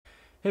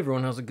Hey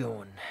everyone, how's it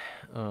going?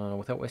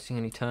 Without wasting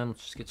any time,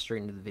 let's just get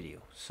straight into the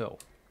video. So,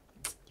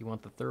 you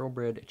want the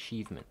Thoroughbred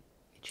achievement.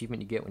 The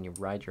achievement you get when you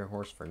ride your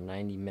horse for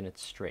 90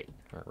 minutes straight.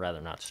 Or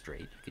rather, not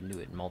straight. You can do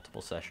it in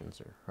multiple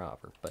sessions or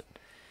however. But,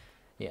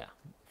 yeah.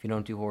 If you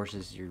don't do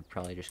horses, you're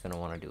probably just going to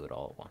want to do it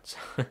all at once.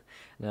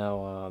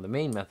 Now, the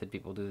main method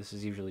people do this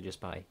is usually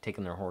just by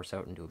taking their horse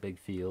out into a big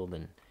field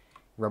and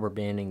rubber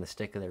banding the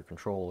stick of their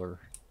controller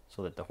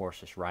so that the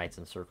horse just rides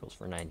in circles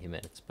for 90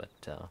 minutes. But,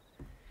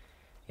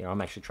 you know,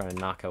 I'm actually trying to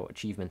knock out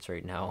achievements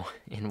right now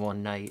in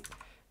one night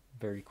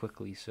very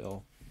quickly,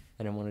 so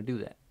I didn't want to do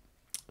that.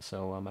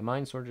 So my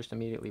mind sort of just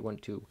immediately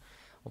went to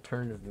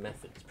alternative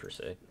methods, per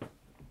se.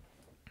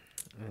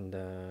 And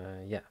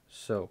yeah,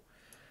 so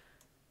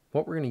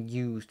what we're going to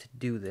use to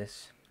do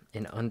this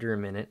in under a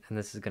minute, and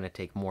this is going to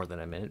take more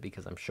than a minute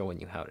because I'm showing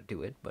you how to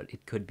do it, but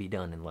it could be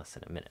done in less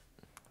than a minute,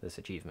 this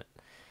achievement.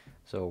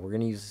 So we're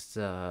going to use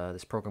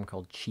this program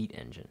called Cheat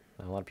Engine.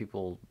 Now, a lot of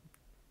people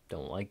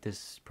don't like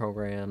this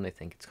program. They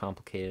think it's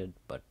complicated,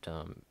 but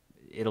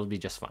it'll be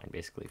just fine,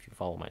 basically, if you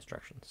follow my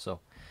instructions. So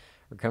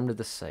we're coming to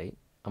this site.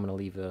 I'm going to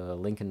leave a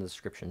link in the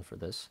description for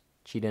this,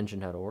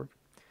 cheatengine.org.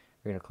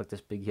 We're going to click this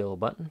big yellow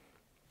button,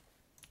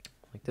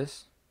 like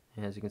this,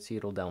 and as you can see,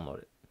 it'll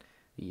download it,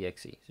 the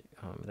exe.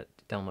 That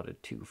downloaded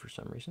 2 for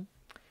some reason.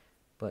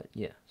 But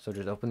yeah, so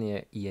just open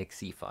the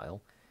exe file,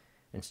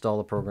 install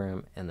the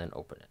program, and then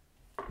open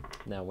it.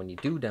 Now, when you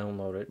do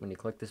download it, when you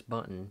click this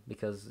button,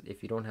 because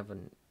if you don't have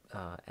an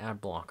ad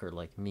blocker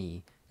like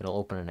me, it'll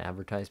open an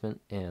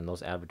advertisement, and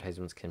those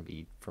advertisements can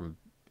be from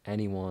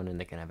anyone and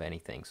they can have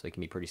anything, so they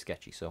can be pretty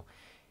sketchy. So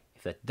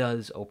if that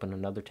does open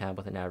another tab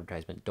with an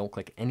advertisement, don't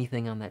click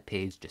anything on that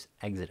page, just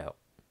exit out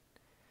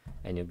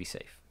and you'll be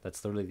safe.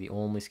 That's literally the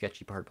only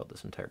sketchy part about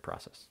this entire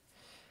process.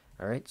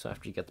 Alright, so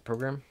after you get the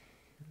program,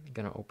 you're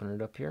gonna open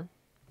it up here.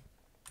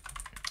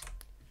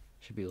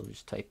 Should be able to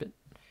just type it.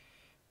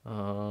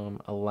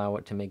 Allow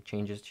it to make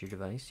changes to your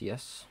device,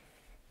 yes.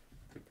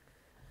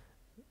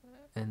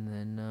 And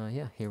then,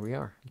 yeah, here we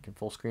are. You can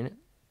full screen it.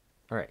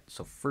 Alright,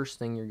 so first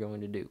thing you're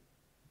going to do.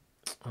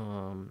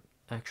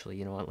 Actually,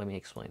 you know what? Let me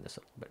explain this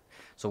a little bit.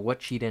 So what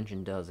Cheat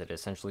Engine does, it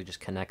essentially just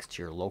connects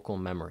to your local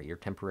memory, your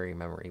temporary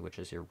memory, which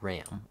is your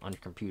RAM on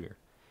your computer.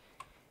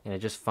 And it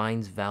just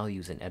finds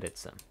values and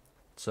edits them.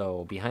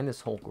 So behind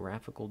this whole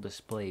graphical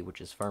display,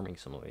 which is Farming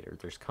Simulator,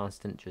 there's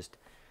constant just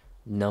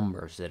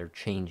numbers that are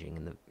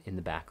changing in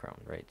the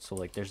background, right? So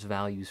like there's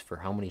values for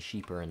how many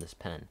sheep are in this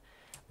pen.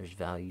 There's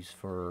values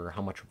for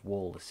how much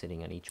wool is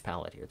sitting on each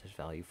pallet here. There's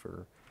value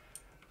for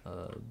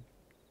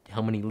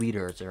how many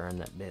liters are in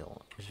that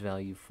bale. There's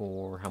value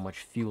for how much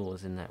fuel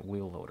is in that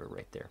wheel loader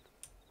right there.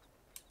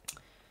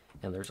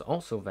 And there's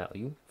also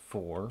value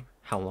for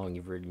how long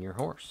you've ridden your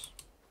horse.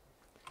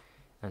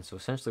 And so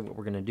essentially what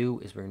we're going to do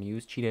is we're going to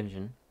use Cheat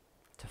Engine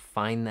to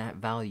find that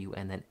value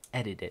and then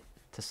edit it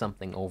to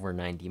something over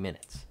 90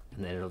 minutes.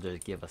 And then it'll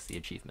just give us the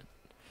achievement.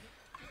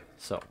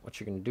 So what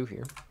you're going to do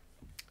here,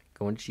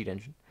 go into Cheat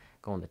Engine,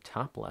 go on the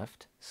top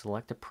left,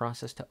 select a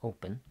process to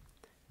open.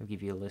 I'll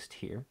give you a list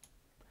here.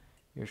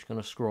 You're just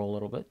going to scroll a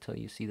little bit till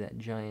you see that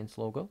Giants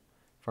logo,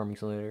 Farming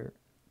Simulator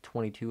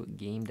 22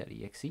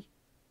 game.exe.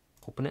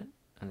 Open it,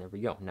 and there we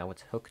go. Now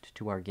it's hooked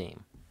to our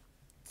game.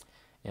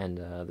 And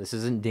this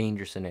isn't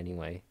dangerous in any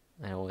way.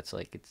 I know it's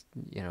like it's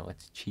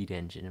Cheat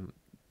Engine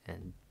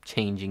and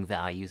changing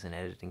values and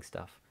editing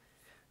stuff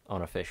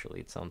unofficially.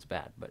 It sounds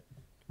bad, but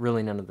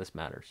really none of this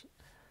matters.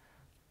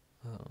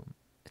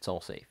 It's all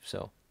safe.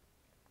 So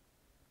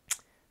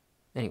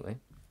anyway,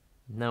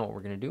 now what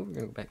we're going to do, we're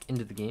going to go back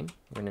into the game.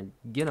 We're going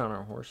to get on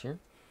our horse here.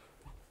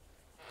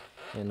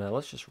 And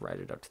let's just ride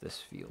it up to this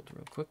field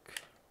real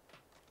quick.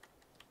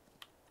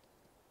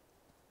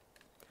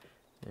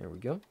 There we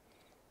go.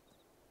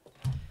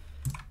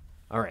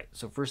 Alright,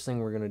 so first thing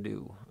we're going to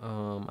do,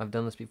 I've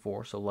done this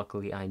before, so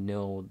luckily I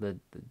know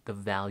the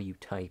value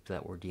type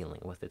that we're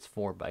dealing with. It's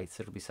 4 bytes.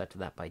 It'll be set to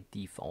that by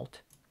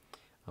default.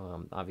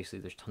 Obviously,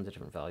 there's tons of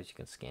different values you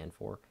can scan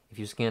for. If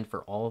you scanned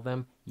for all of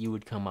them, you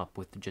would come up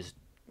with just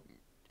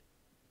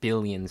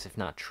billions, if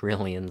not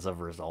trillions,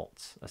 of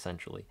results,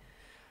 essentially.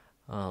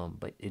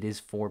 But it is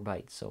 4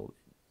 bytes, so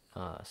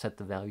set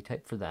the value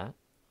type for that.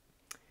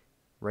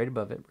 Right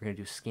above it, we're going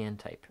to do scan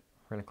type.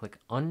 We're going to click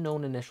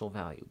unknown initial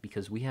value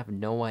because we have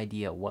no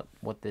idea what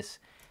this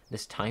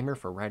timer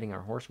for riding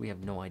our horse, we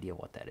have no idea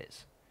what that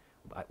is.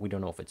 We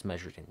don't know if it's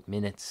measured in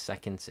minutes,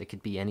 seconds. It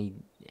could be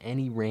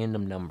any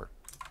random number.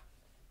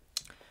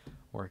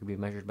 Or it could be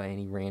measured by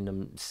any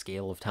random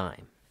scale of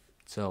time.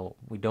 So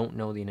we don't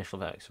know the initial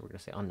value, so we're going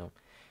to say unknown.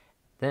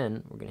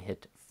 Then we're going to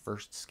hit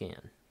first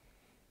scan.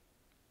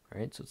 All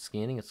right, so it's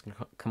scanning. It's going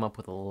to come up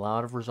with a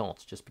lot of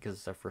results just because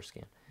it's our first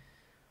scan.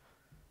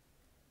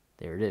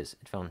 There it is.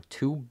 It found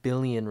 2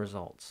 billion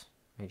results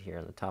right here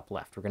on the top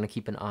left. We're going to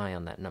keep an eye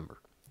on that number.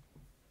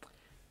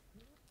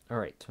 All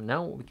right, so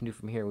now what we can do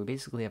from here, we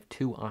basically have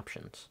 2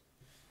 options.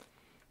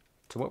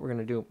 So what we're going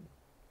to do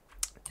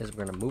is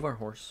we're going to move our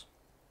horse,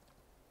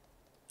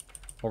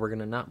 or we're going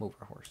to not move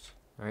our horse.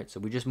 All right,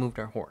 so we just moved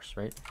our horse,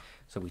 right?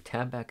 So we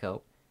tab back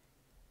out,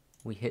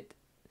 we hit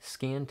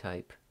scan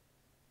type,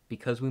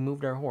 because we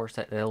moved our horse,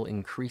 that'll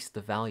increase the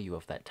value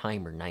of that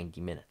timer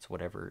 90 minutes,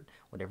 whatever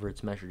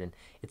it's measured in.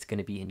 It's going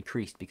to be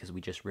increased because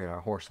we just read our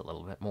horse a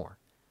little bit more.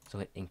 So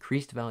hit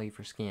increased value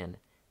for scan,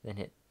 then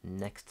hit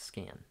next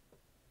scan.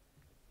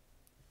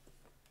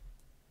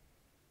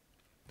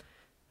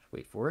 Just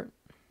wait for it.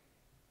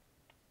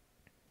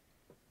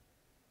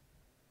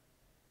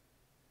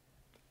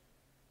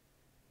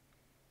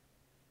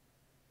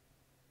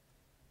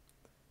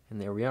 And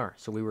there we are.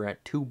 So we were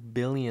at 2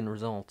 billion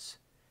results.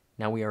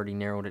 Now we already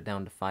narrowed it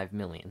down to 5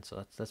 million,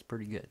 so that's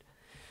pretty good.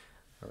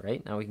 All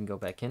right, now we can go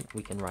back in.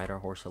 We can ride our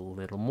horse a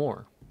little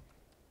more.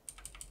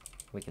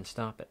 We can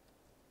stop it.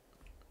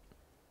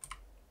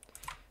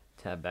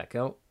 Tab back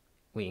out.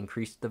 We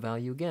increased the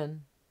value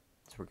again,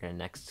 so we're going to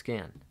next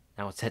scan.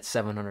 Now it's at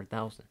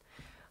 700,000.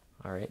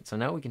 All right, so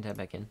now we can tab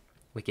back in.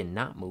 We can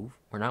not move.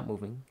 We're not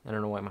moving. I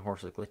don't know why my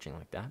horse is glitching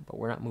like that, but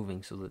we're not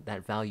moving, so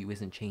that value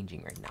isn't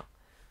changing right now.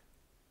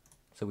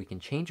 So we can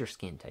change our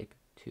scan type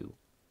to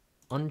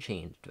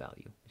unchanged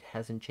value. It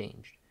hasn't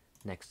changed.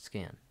 Next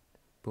scan.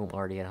 Boom,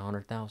 already at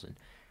 100,000.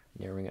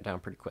 Narrowing it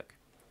down pretty quick.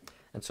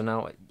 And so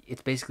now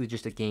it's basically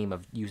just a game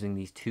of using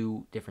these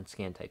two different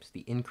scan types,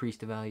 the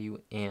increased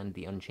value and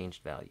the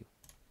unchanged value.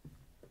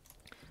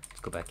 Let's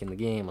go back in the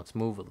game. Let's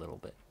move a little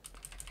bit.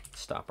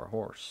 Stop our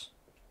horse.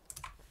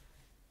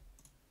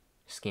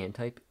 Scan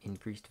type,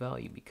 increased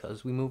value.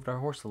 Because we moved our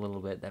horse a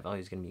little bit, that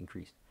value is going to be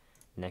increased.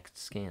 Next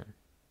scan.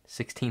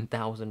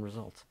 16,000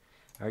 results.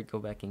 All right, go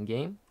back in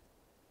game.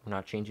 We're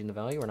not changing the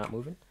value. We're not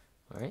moving.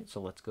 All right, so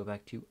let's go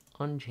back to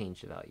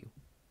unchanged value.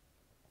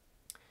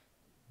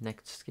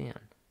 Next scan.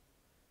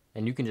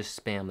 And you can just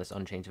spam this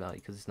unchanged value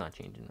because it's not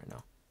changing right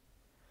now.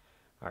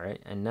 All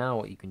right, and now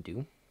what you can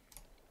do,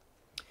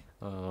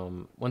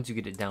 once you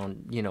get it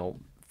down, you know,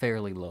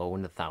 fairly low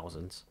in the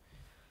thousands,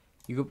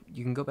 you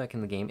can go back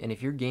in the game, and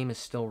if your game is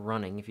still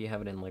running, if you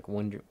have it in like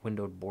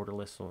windowed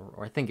borderless,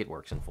 or I think it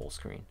works in full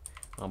screen,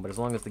 but as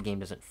long as the game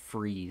doesn't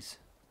freeze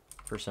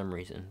for some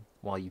reason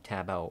while you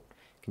tab out,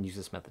 you can use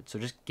this method. So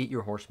just get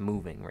your horse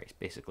moving, right,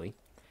 basically,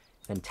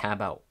 then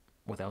tab out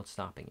without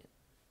stopping it.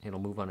 It'll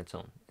move on its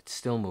own. It's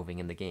still moving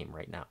in the game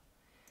right now.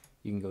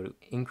 You can go to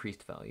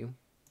increased value,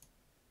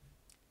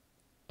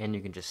 and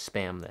you can just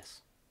spam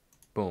this.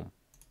 Boom,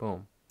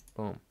 boom,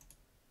 boom.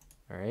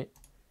 All right?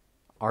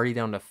 Already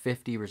down to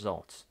 50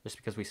 results, just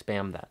because we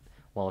spammed that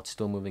while it's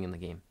still moving in the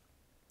game.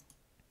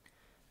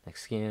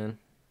 Next scan.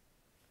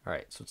 All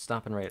right, so it's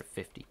stopping right at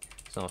 50.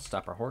 So let's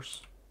stop our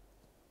horse.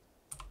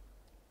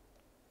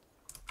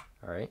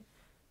 All right.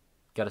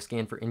 Got to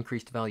scan for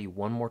increased value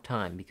one more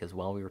time because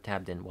while we were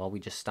tabbed in, while we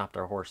just stopped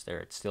our horse there,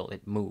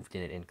 it moved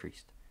and it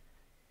increased.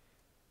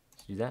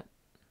 Let's do that.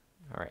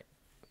 All right.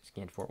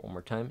 Scan for it one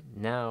more time.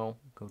 Now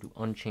go to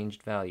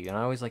unchanged value. And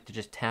I always like to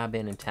just tab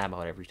in and tab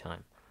out every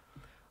time.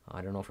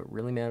 I don't know if it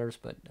really matters,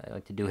 but I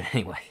like to do it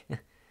anyway.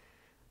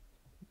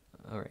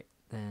 All right.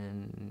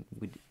 Then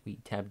we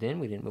tabbed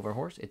in. We didn't move our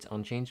horse. It's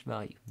unchanged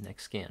value.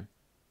 Next scan.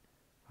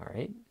 All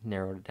right.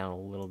 Narrowed it down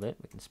a little bit.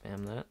 We can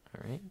spam that.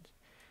 All right.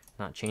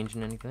 Not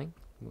changing anything.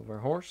 Move our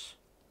horse.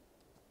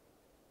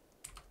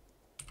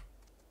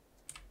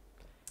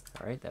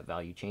 All right, that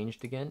value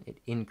changed again. It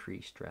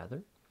increased,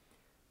 rather.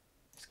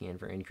 Scan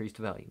for increased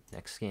value.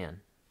 Next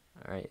scan.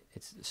 All right,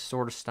 it's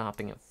sort of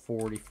stopping at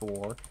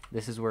 44.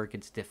 This is where it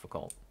gets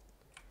difficult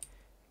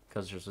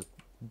because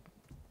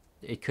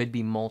it could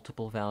be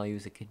multiple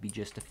values. It could be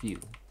just a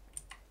few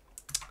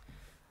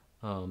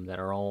that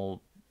are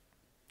all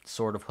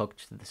sort of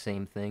hooked to the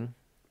same thing.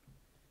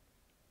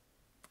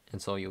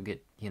 And so you'll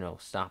get, you know,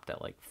 stopped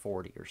at like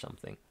 40 or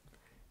something.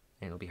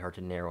 And it'll be hard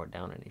to narrow it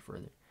down any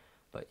further.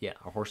 But yeah,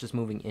 our horse is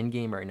moving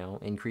in-game right now.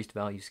 Increased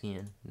value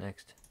scan.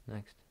 Next,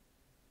 next,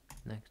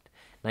 next.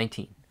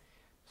 19.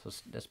 So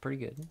that's pretty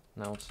good.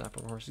 Now let's stop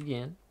our horse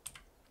again.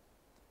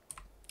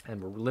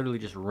 And we're literally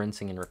just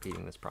rinsing and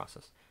repeating this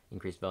process.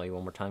 Increased value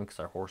one more time because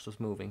our horse was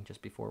moving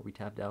just before we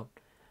tabbed out.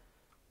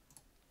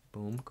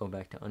 Boom. Go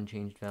back to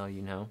unchanged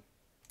value now.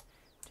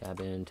 Tab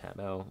in, tab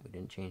out. We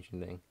didn't change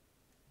anything.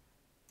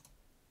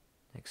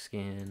 Next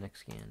scan, next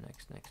scan,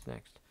 next, next,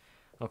 next.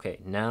 Okay,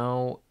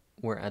 now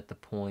we're at the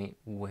point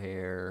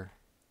where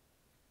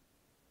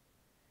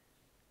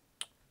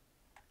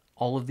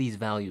all of these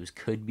values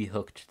could be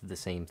hooked to the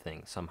same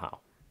thing somehow. I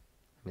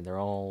mean, they're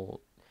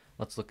all,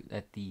 let's look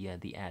at the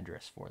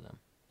address for them.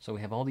 So we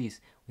have all these,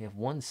 we have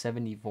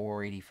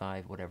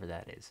 174.85, whatever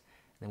that is.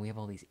 And then we have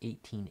all these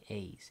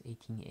 18As,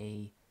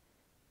 18A,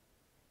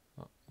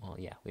 well,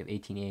 yeah, we have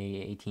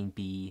 18A,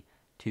 18B,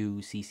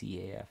 2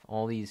 CCAF,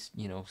 all these,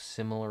 you know,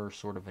 similar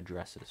sort of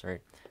addresses,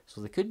 right?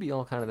 So they could be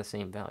all kind of the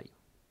same value.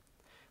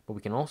 But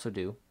we can also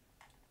do,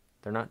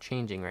 they're not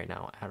changing right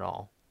now at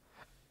all.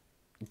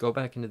 Go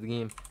back into the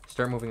game,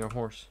 start moving our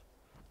horse,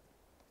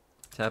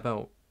 tab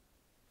out,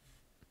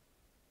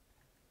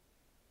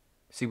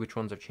 see which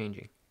ones are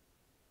changing.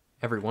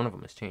 Every one of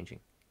them is changing.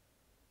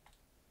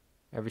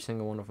 Every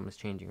single one of them is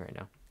changing right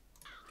now.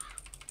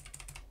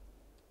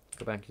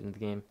 Go back into the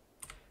game,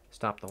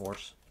 stop the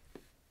horse.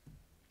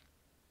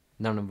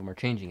 None of them are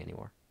changing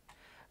anymore.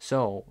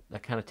 So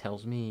that kind of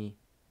tells me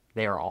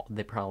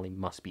they probably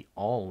must be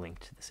all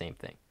linked to the same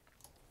thing,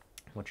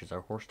 which is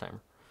our horse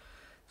timer.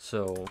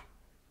 So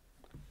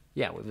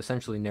yeah, we've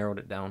essentially narrowed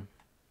it down.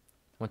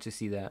 Once you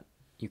see that,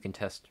 you can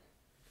test,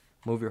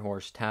 move your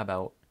horse, tab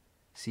out,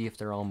 see if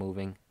they're all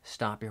moving,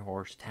 stop your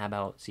horse, tab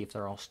out, see if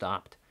they're all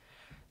stopped.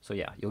 So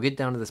yeah, you'll get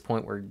down to this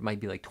point where it might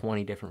be like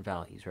 20 different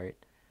values, right?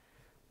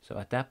 So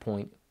at that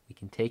point, we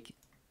can take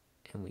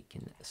and we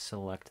can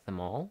select them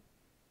all.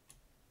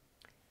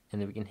 And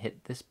then we can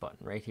hit this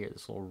button right here,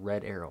 this little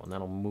red arrow, and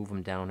that'll move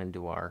them down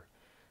into our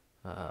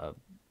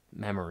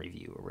memory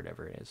view or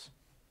whatever it is.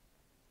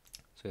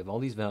 So we have all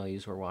these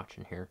values we're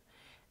watching here,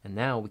 and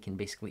now we can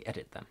basically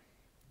edit them.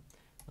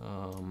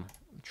 I'm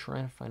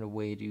trying to find a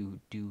way to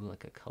do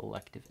like a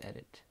collective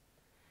edit.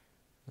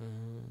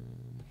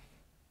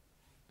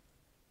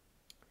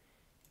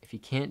 If you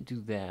can't do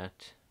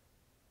that,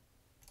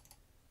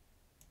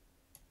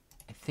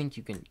 I think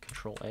you can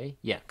Control A.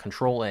 Yeah,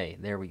 Control A.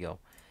 There we go.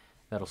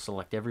 That'll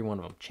select every one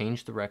of them.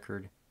 Change the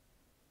record.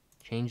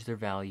 Change their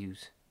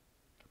values.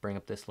 Bring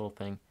up this little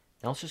thing.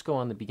 Now let's just go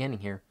on the beginning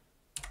here.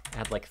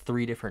 Add like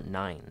 3 different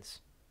 9s.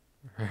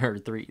 Or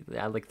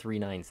add like 3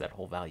 9s, that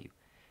whole value.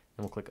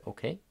 And we'll click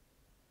OK.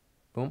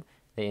 Boom.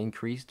 They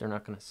increased. They're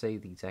not going to say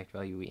the exact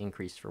value we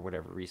increased for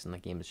whatever reason. The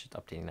game is just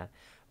updating that.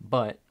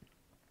 But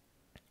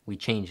we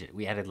changed it.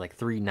 We added like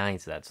 3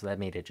 9s to that. So that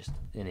made it just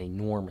an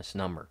enormous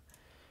number.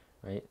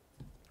 Right?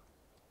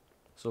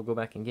 So we'll go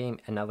back in game.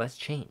 And now that's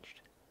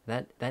changed.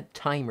 That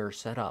timer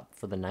set up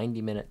for the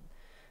 90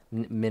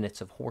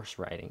 minutes of horse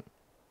riding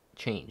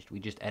changed. We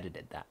just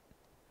edited that.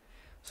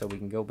 So we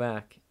can go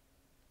back.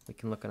 We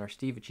can look on our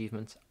Steve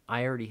achievements.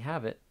 I already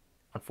have it.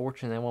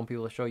 Unfortunately, I won't be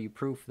able to show you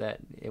proof that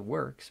it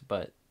works,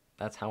 but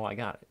that's how I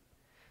got it.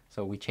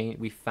 So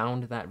we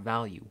found that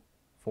value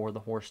for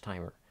the horse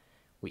timer.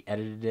 We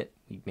edited it.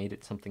 We made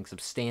it something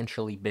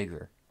substantially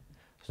bigger.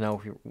 So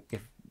now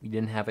if we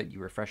didn't have it, you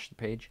refresh the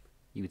page,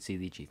 you would see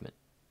the achievement,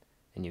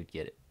 and you'd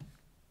get it.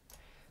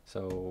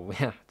 So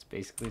yeah, it's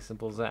basically as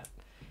simple as that.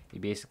 You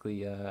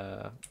basically,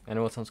 I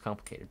know it sounds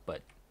complicated,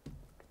 but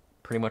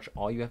pretty much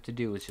all you have to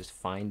do is just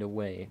find a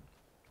way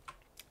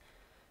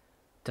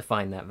to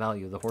find that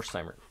value of the horse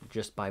timer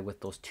just by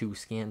with those 2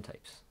 scan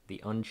types, the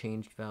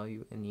unchanged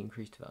value and the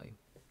increased value.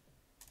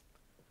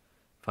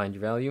 Find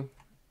your value,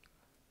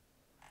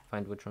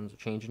 find which ones are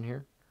changing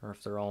here, or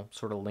if they're all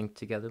sort of linked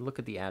together. Look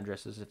at the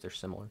addresses if they're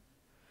similar.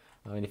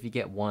 And if you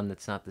get one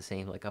that's not the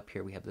same, like up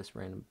here we have this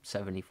random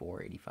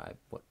 74, 85,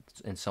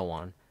 and so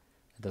on.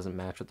 It doesn't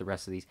match with the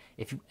rest of these.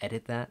 If you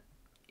edit that,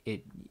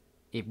 it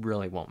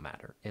really won't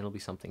matter. It'll be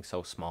something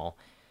so small.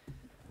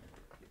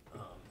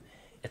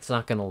 It's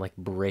not going to like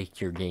break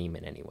your game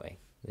in any way.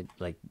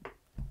 Like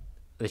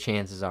the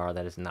chances are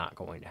that is not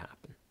going to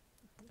happen.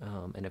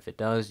 And if it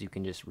does, you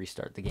can just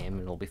restart the game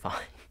and it'll be fine.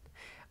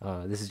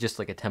 This is just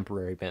like a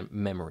temporary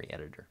memory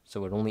editor.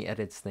 So it only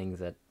edits things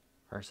that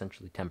are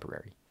essentially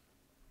temporary.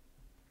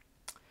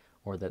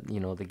 Or that, you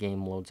know, the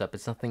game loads up.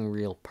 It's nothing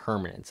real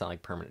permanent. It's not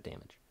like permanent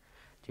damage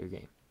to your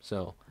game.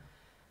 So,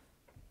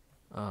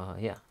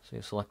 yeah. So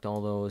you select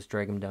all those,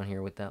 drag them down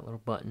here with that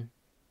little button.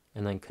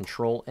 And then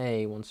Control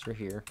A, once they're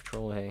here,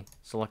 Control A,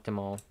 select them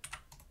all.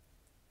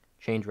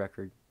 Change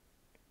record,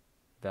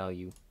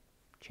 value,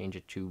 change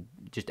it to,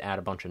 just add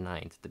a bunch of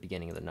 9s at the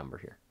beginning of the number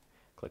here.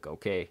 Click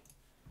OK.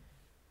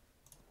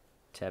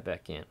 Tab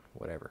back in,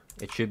 whatever.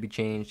 It should be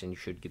changed and you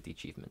should get the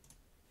achievement.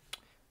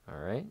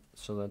 Alright,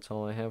 so that's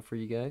all I have for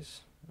you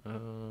guys.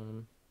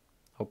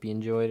 Hope you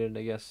enjoyed it,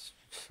 I guess.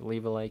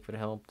 Leave a like if it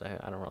helped.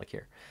 I don't really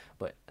care.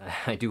 But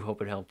I do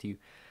hope it helped you.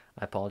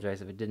 I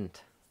apologize if it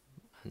didn't.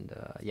 And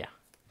yeah,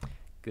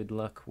 good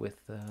luck with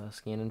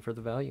scanning for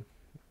the value.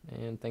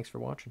 And thanks for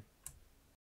watching.